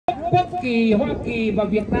quốc kỳ Hoa Kỳ và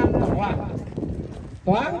Việt Nam Cộng Hòa.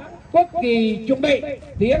 Toán quốc kỳ chuẩn bị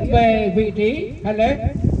tiến về vị trí hành lễ.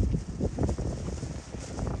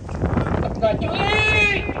 Tất cả chú ý.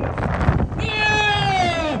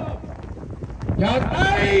 Chào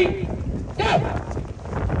tay. Chào.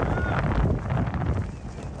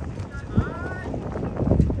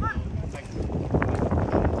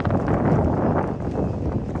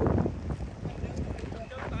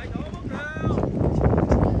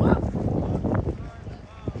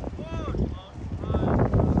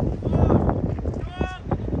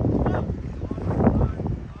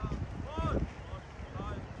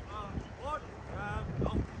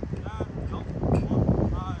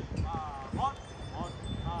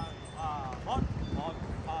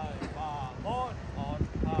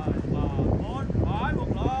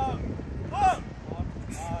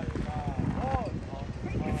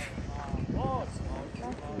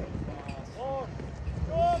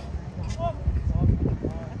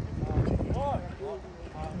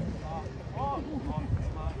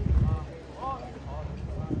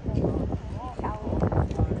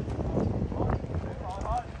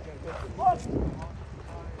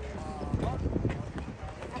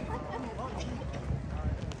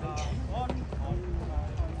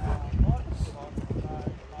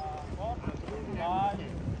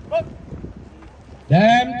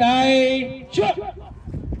 Đem tay trước.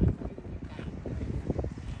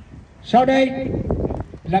 Sau đây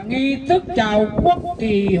là nghi thức chào quốc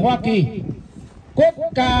kỳ Hoa Kỳ. Quốc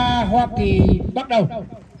ca Hoa Kỳ bắt đầu.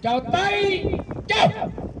 Chào tay. Chào.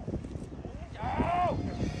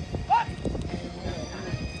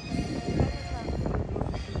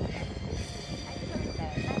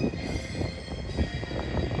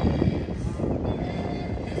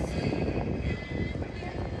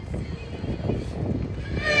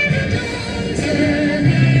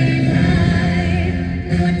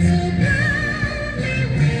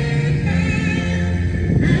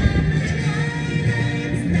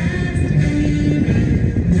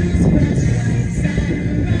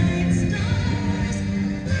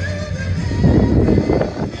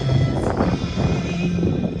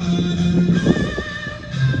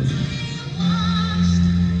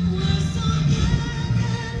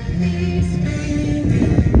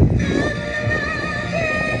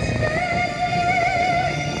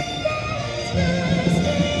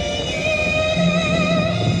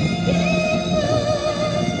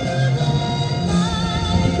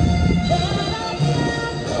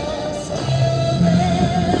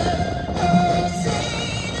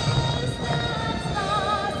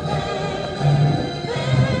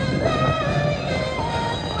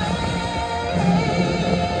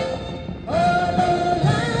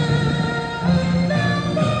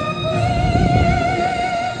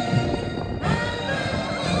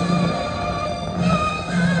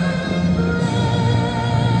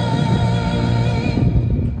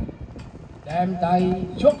 Đem tay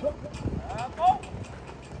xuống.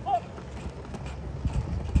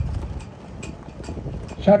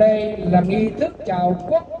 Sau đây là nghi thức chào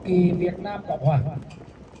quốc kỳ Việt Nam Cộng Hòa.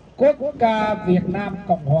 Quốc ca Việt Nam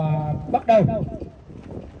Cộng Hòa bắt đầu.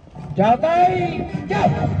 Chào tay. Chào.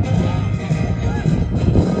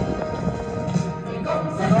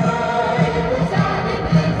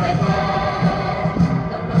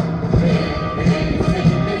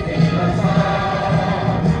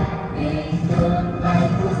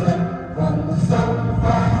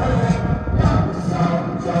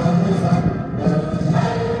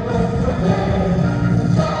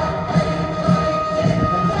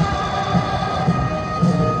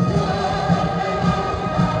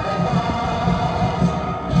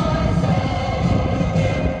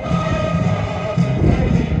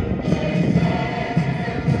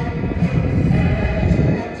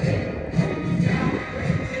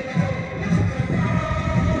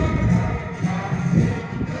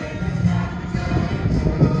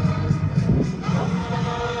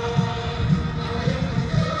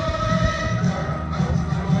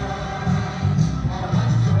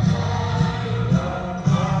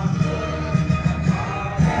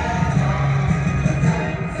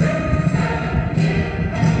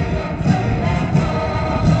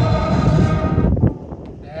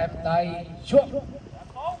 Xuống.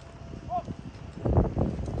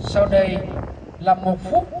 Sau đây là một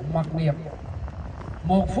phút mặc niệm.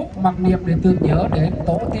 Một phút mặc niệm để tưởng nhớ đến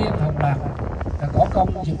tổ tiên Hồng Lạc đã có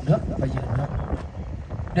công giữ nước và giữ nước,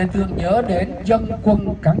 để tưởng nhớ đến dân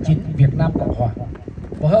quân kháng chiến Việt Nam Cộng Hòa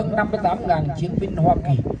và hơn 58.000 chiến binh Hoa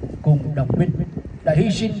Kỳ cùng đồng minh đã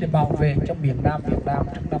hy sinh để bảo vệ cho miền Nam Việt Nam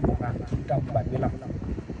trước năm 1975.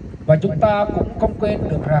 Và chúng ta cũng không quên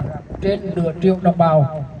được rằng trên nửa triệu đồng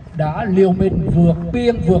bào đã liều mình vượt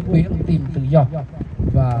biên vượt biển tìm tự do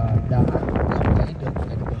và đã không thấy được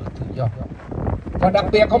cánh cửa tự do. Và đặc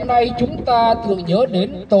biệt hôm nay chúng ta thường nhớ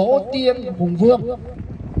đến tổ tiên Hùng Vương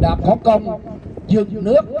đã có công giữ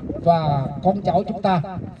nước và con cháu chúng ta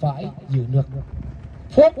phải giữ nước.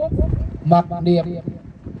 Phúc mặc niệm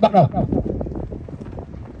bắt đầu.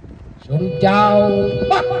 Súng chào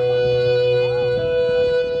bắt.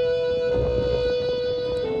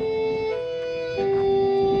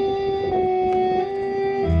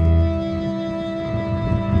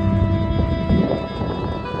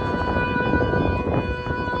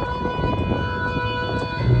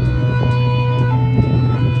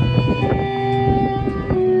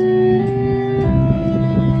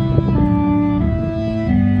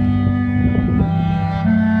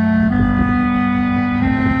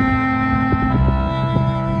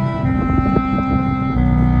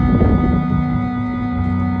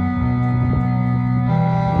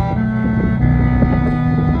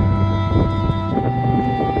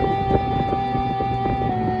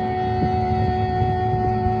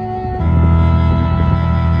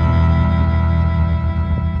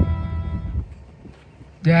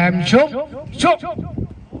 Đem xuống.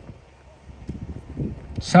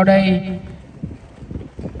 Sau đây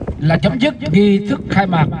là chấm dứt nghi thức khai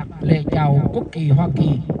mạc lễ chào quốc kỳ Hoa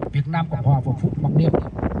Kỳ Việt Nam Cộng hòa và phút mặc niệm.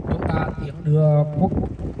 Chúng ta tiến đưa quốc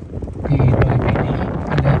kỳ rời vị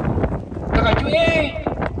trí lên. Tất cả chú ý,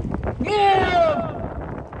 nghiêm,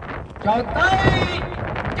 cho tay,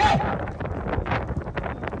 chơi.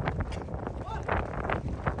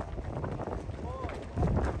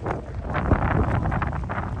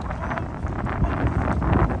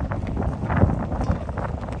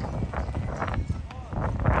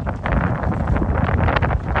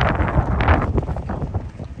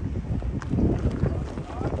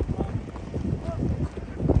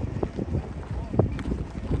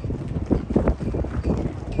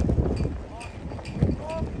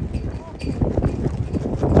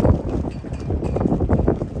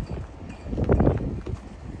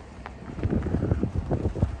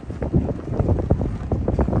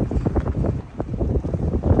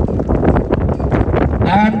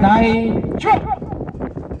 Đây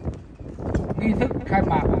nghi thức khai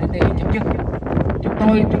mạc đến đây chấm dứt. Chúng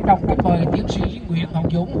tôi trân trọng kính mời tiến sĩ Nguyễn Hồng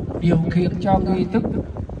Dũng điều khiển cho nghi thức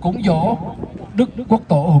cúng dỗ Đức Quốc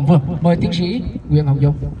Tổ Hùng Vương. Mời tiến sĩ Nguyễn Hồng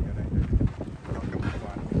Dũng.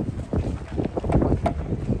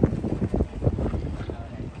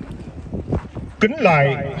 Kính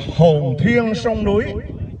lạy hồn thiêng sông núi,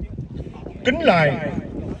 kính lạy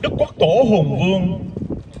Đức Quốc Tổ Hùng Vương,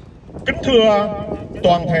 kính thưa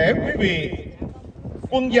toàn thể quý vị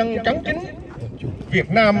quân dân trắng chính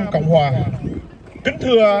Việt Nam Cộng Hòa, kính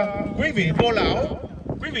thưa quý vị vô lão,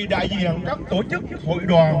 quý vị đại diện các tổ chức hội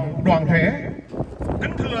đoàn thể,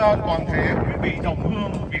 kính thưa toàn thể quý vị đồng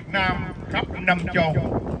hương Việt Nam khắp năm châu.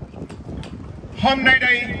 Hôm nay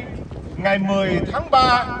đây, ngày 10 tháng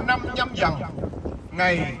 3 năm Nhâm Dần,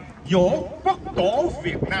 ngày giỗ Quốc Tổ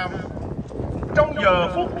Việt Nam, trong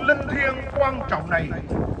giờ phút linh thiêng quan trọng này,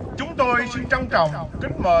 chúng tôi xin trân trọng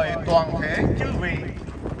kính mời toàn thể chư vị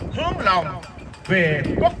hướng lòng về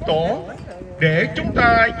Quốc Tổ để chúng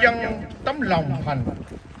ta dâng tấm lòng thành,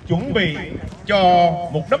 chuẩn bị cho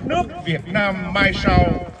một đất nước Việt Nam mai sau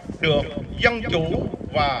được dân chủ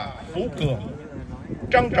và phú cường.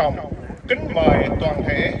 Trân trọng kính mời toàn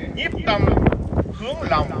thể nhiếp tâm hướng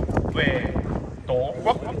lòng về Tổ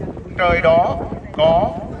quốc, trời đó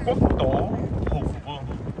có Quốc Tổ Hùng Vương.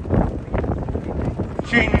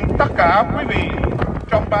 Xin tất cả quý vị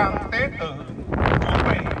trong ban tế tự chuẩn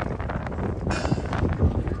bị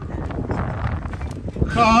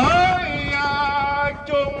khởi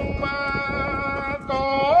chung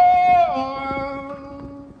có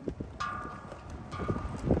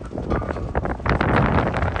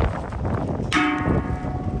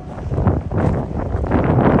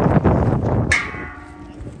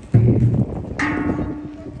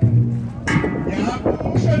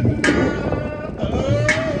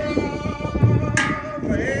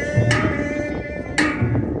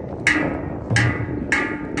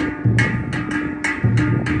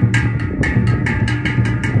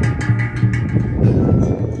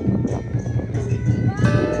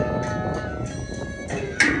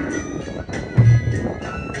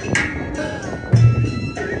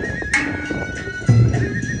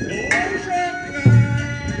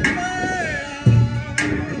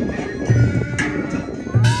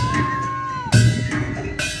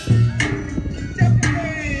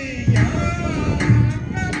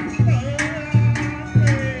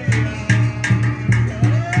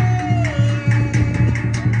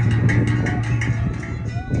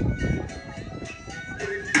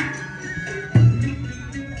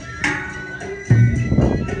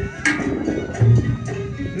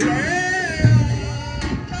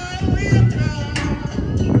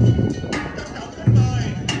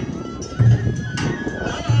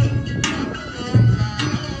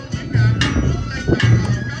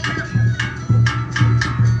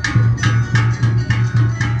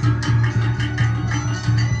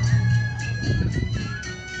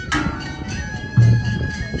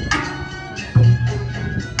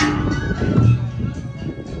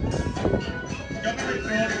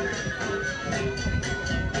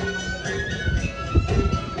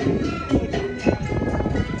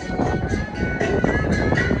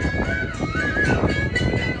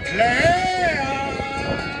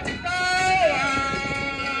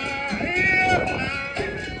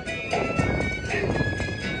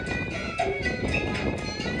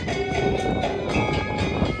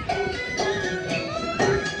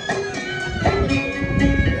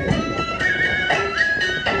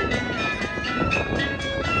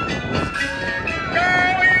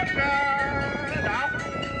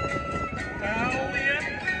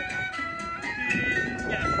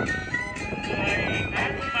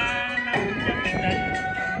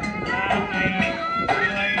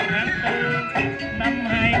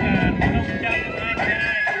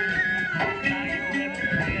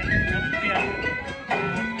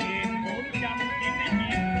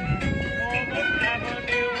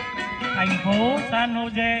San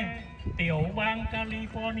Jose, tiểu bang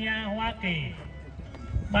California, Hoa Kỳ,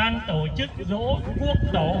 ban tổ chức giỗ quốc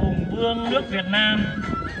tổ Hùng Vương nước Việt Nam,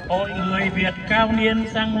 Hội người Việt cao niên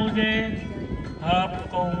San Jose hợp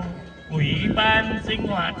cùng Ủy ban sinh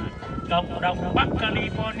hoạt cộng đồng Bắc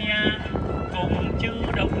California cùng chư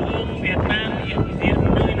đồng hương Việt Nam hiện diện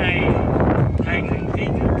nơi này thành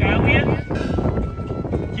kính cáo biết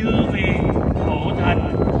chư vị tổ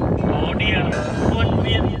thần, tổ địa, quân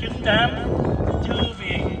viên chứng giám, chư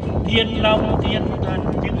vị thiên long thiên thần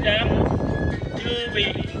chứng giám, chư vị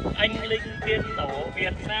anh linh tiên tổ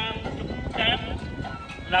Việt Nam chứng giám,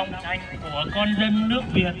 lòng thành của con dân nước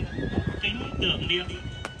Việt kính tưởng niệm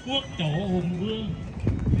quốc tổ Hùng Vương,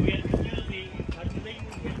 nguyện chư vị thần linh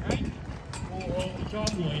hiển hách phù hộ cho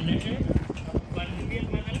buổi lễ thập phần viên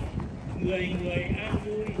mãn, người người an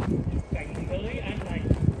vui, cảnh giới an lành.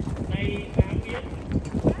 Nay cáo biết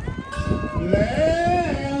lễ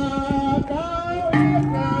cáo biết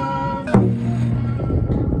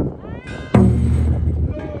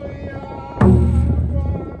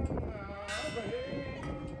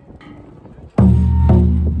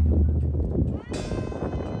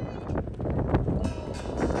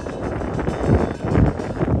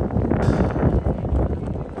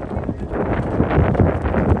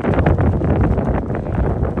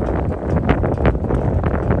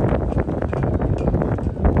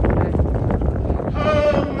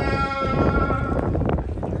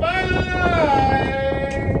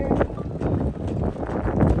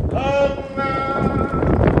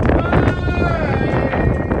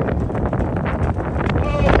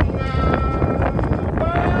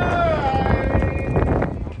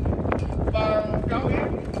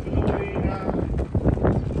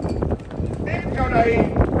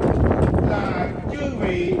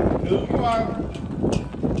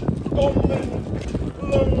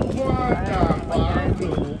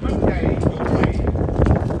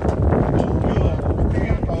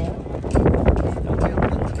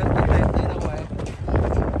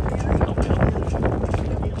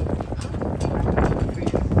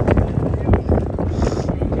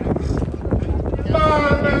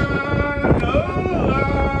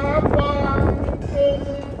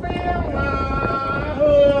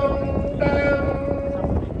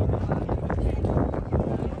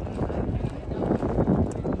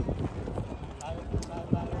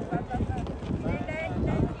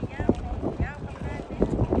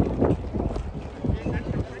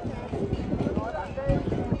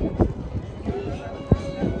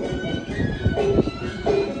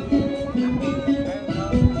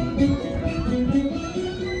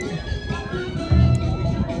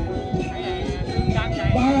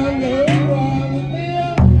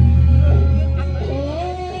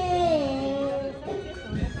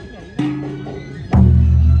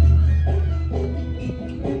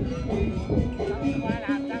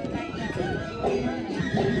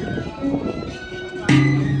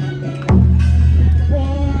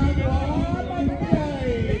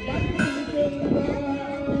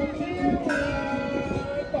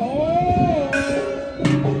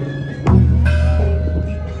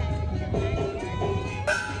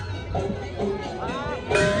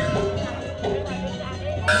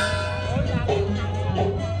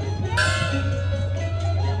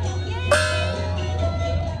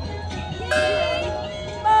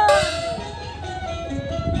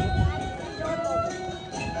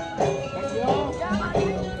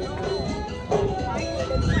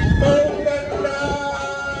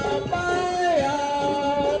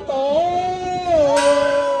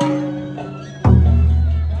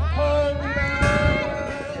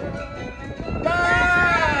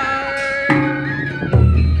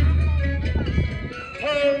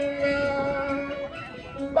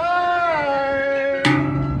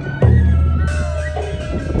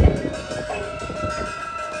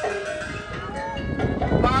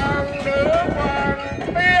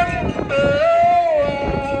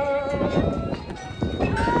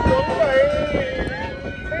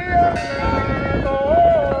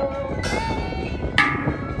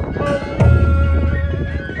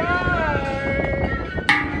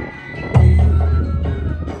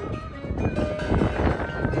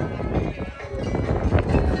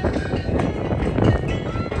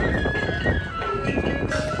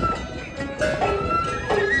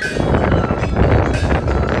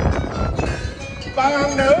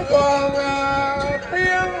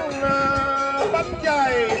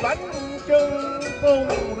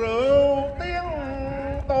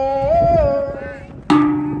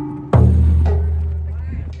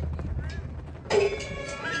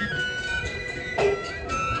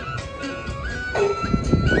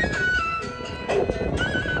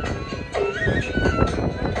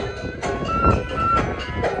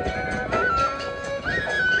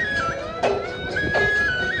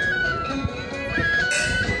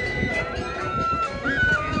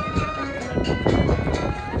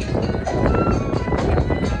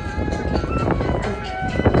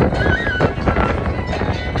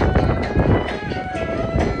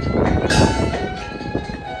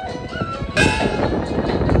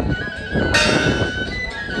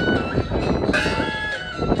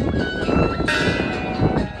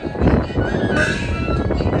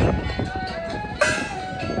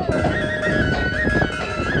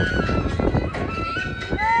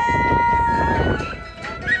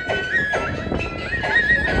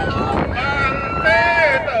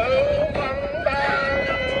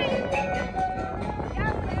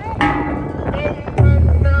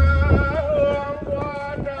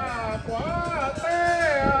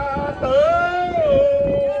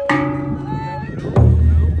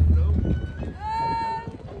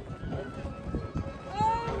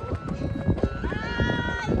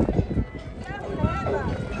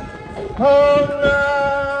hơn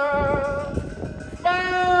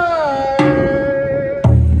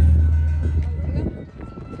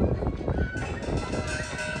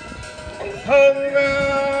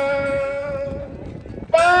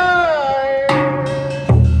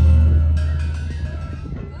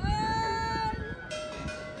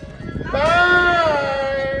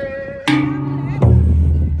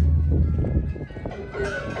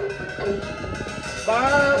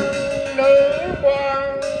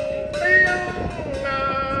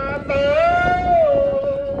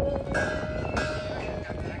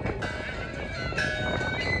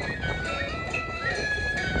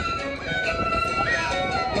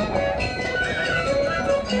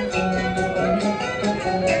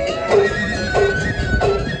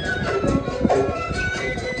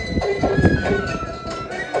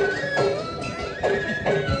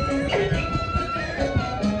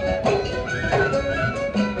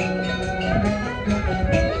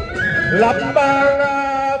lập bàn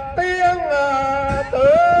tiếng tử.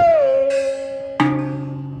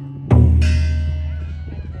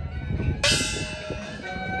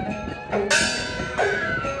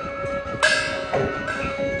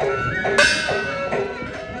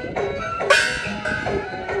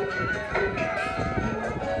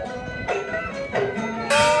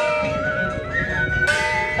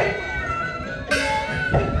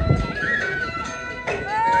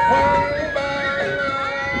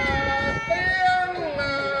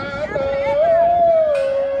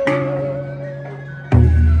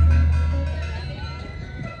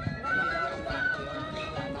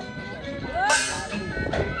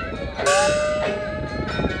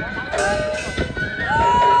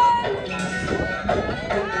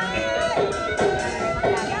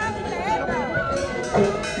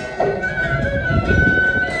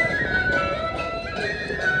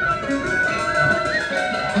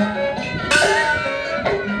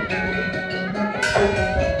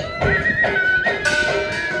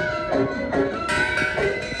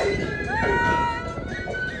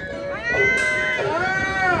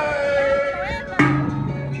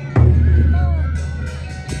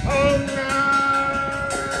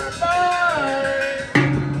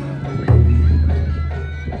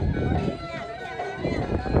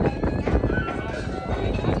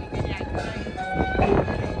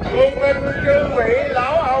 Cung kính chư vị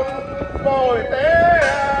lão ông bồi tế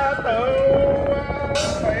tự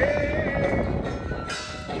vị.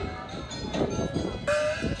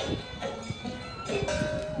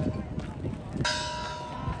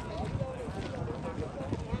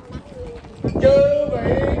 Chư vị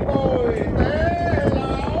bồi tế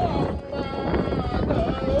lão ông tự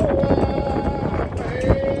vị.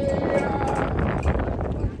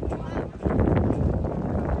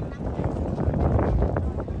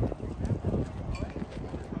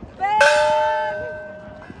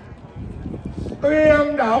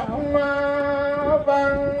 Tuyên đọc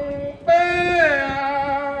văn tế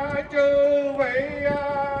chư vị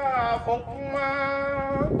phục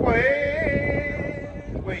quỷ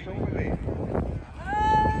xuống quý vị.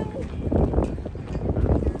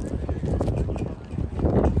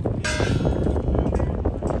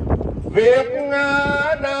 Việt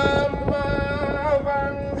Nam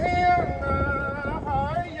văn hiến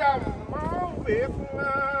hỏi dòng máu Việt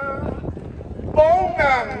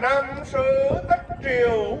 4.000 năm sử tích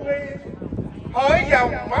triều nghi, hỏi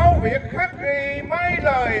dòng máu Việt khắc ghi mấy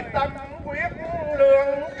lời tâm quyết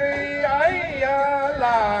lương tri ấy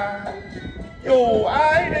là dù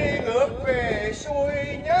ai đi ngược về xuôi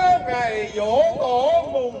nhớ ngày giỗ tổ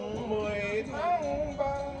mùng 10 tháng 3.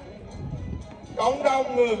 Cộng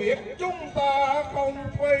đồng người Việt chúng ta không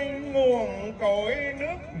quên nguồn cội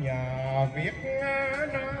nước nhà Việt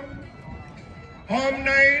Nam. Hôm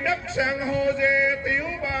nay đất San Jose tiểu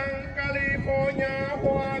bang California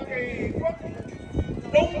Hoa Kỳ Quốc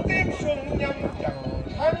đúng tiết xuân Nhâm Dần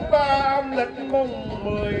tháng 3 âm lịch mùng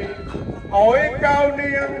 10, hội cao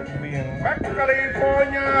niên miền Bắc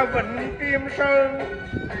California Vịnh Kim Sơn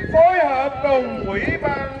phối hợp cùng Ủy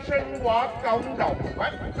ban sinh hoạt cộng đồng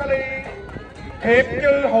Bắc Cali, hiệp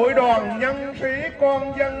chư hội đoàn nhân sĩ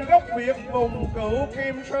con dân gốc Việt vùng cựu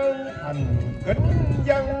Kim Sơn thành kính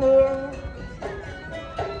dân hương.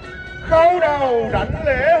 Khấu đầu đảnh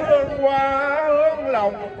lễ hương hoa hướng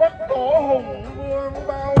lòng quốc tổ Hùng Vương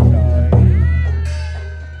bao đời,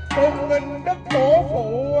 tôn nghinh đất tổ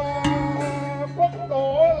phụ quốc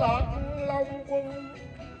tổ Lạc Long Quân,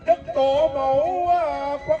 đất tổ mẫu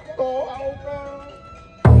quốc tổ Âu Cơ,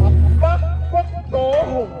 thập bắc quốc tổ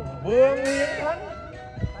Hùng Vương hiến thánh.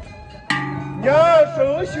 Nhớ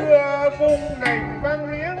sử xưa vùng nền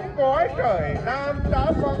văn hiến cõi trời Nam đã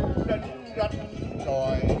phân định rạch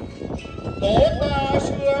đòi, tổ ta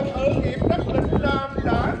xưa ở nghiệp đất lĩnh Nam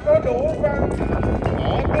đã có đủ văn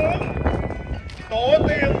võ tướng. Tổ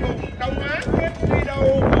tiên cùng Đông Á kiếp đi đâu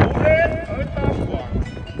ngủ đến ở Tam Hoàng.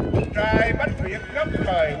 Trai bách Việt gấp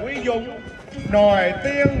thời quý dũng, nòi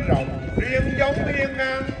tiên rộng riêng giống thiên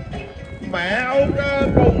ngang. Mẹ Âu Cơ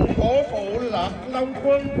cùng tổ phụ Lạc Long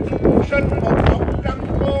Quân, sinh một ông trăm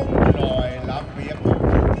con nòi làm việc.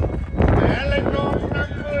 Mẹ lên non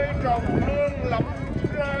 50 trồng lương lẫm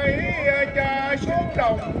rẫy, cha xuống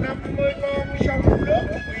đồng 50 con sông nước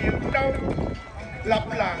biển Đông. Lập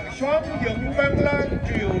làng xóm dựng Văn Lang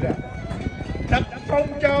triều đạt, đất Phong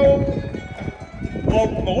Châu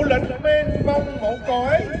vùng ngũ lĩnh mênh mông một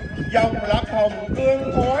cõi. Dòng Lạc Hồng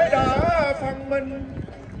cương khói đã phân minh.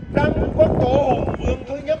 Đăng quốc tổ Hùng Vương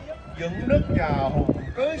thứ nhất, dựng nước nhà Hùng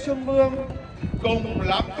cưới Xuân Vương, cùng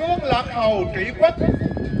lập tướng Lạc Hầu trị quốc.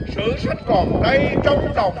 Sử sách còn đây trong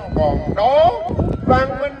đồng còn đó,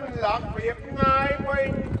 văn minh Lạc Việt ngai quay.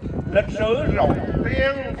 Lịch sử rộng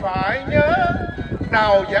tiên phải nhớ,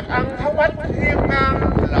 nào giặc ăn thống ách hiên ngang.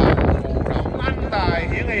 Làm phụ động anh tài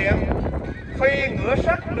hiển hiện, phi ngựa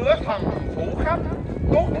sắt lửa thần phủ khắp.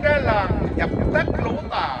 Cút ra làng dập tắt lũ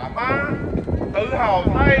tà ma, tự hào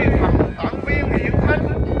thay thần tặng viên hiển thánh.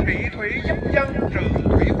 Trị thủy giúp dân trừ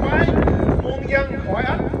thủy quái, muôn dân khỏi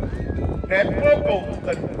ách. Đẹp vô cùng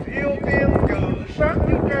tình yêu tiên trừ sát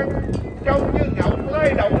như trăng, trông như ngọc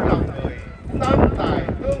lay động lòng người. Tam tài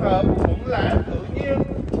tương hợp thuận lẽ tự nhiên,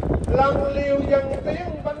 lăng liêu dân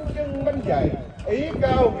tiếng bánh chân bánh dày. Ý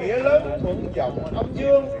cao nghĩa lớn thuận vọng âm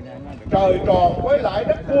dương, trời tròn với lại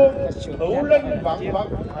đất vuông. Hữu linh vạn vật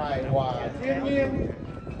hài hòa thiên nhiên,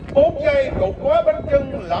 4 giây cục quá bánh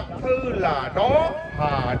chân. Lạc thư là đó,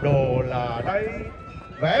 hà đồ là đây.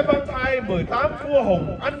 Vẽ văn thai 18 vua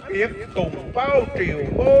Hùng anh kiệt, cùng bao triều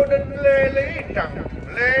Bô Đinh Lê Lý Trần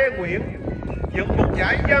Lê Nguyễn. Dựng một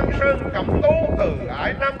dải Giang Sơn Cẩm Tú, từ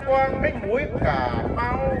ải Nam Quan đến mũi Cà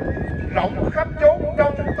Mau, rộng khắp chốn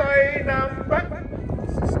Đông Tây Nam Bắc.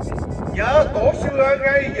 Nhớ tổ xưa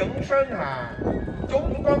gây dựng Sơn Hà,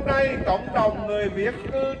 chúng con nay cộng đồng người Việt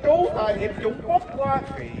cư trú tại Hiệp chủng quốc Hoa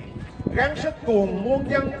Kỳ. Gắng sức cuồng muôn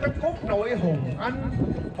dân trong phút nội hùng anh,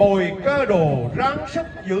 bồi cơ đồ ráng sức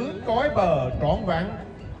giữ cõi bờ trọn vẹn.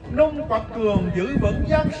 Nung quật cường giữ vững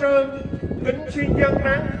Giang Sơn, kính xin dân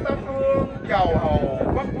nắng tâm hương chào hầu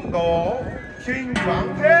quốc tổ. Xin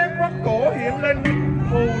vạn thế quốc tổ hiện linh,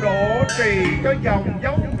 phù độ trì cho dòng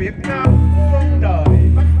giống Việt Nam muôn đời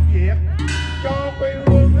bất diệt. Cho quê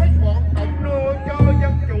hương hết bọn cộng nô, cho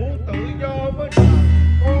dân chủ tự do với đàn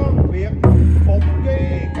con Việt. Phục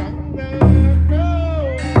duy cẩm cao.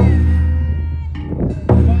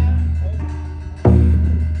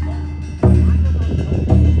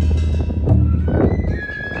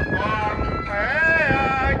 Toàn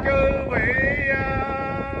thể chư vị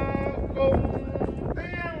cùng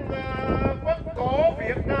tiếng quốc cổ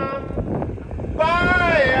Việt Nam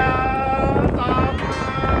bái tam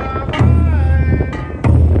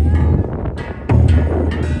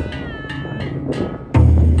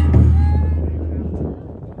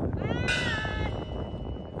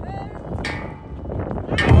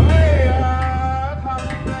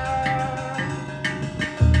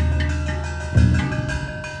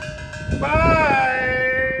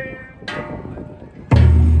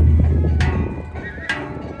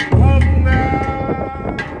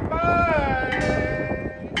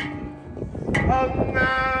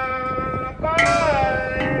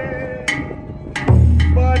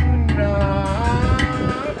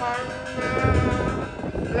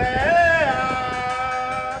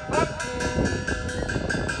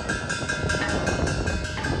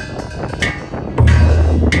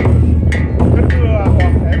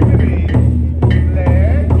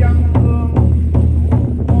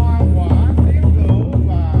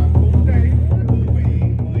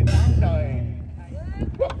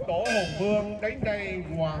Vương đến đây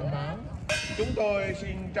hoàn mãn. Chúng tôi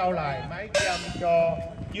xin trao lại mái giam cho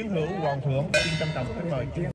chiến hữu hoàng thượng. Xin trân trọng kính mời.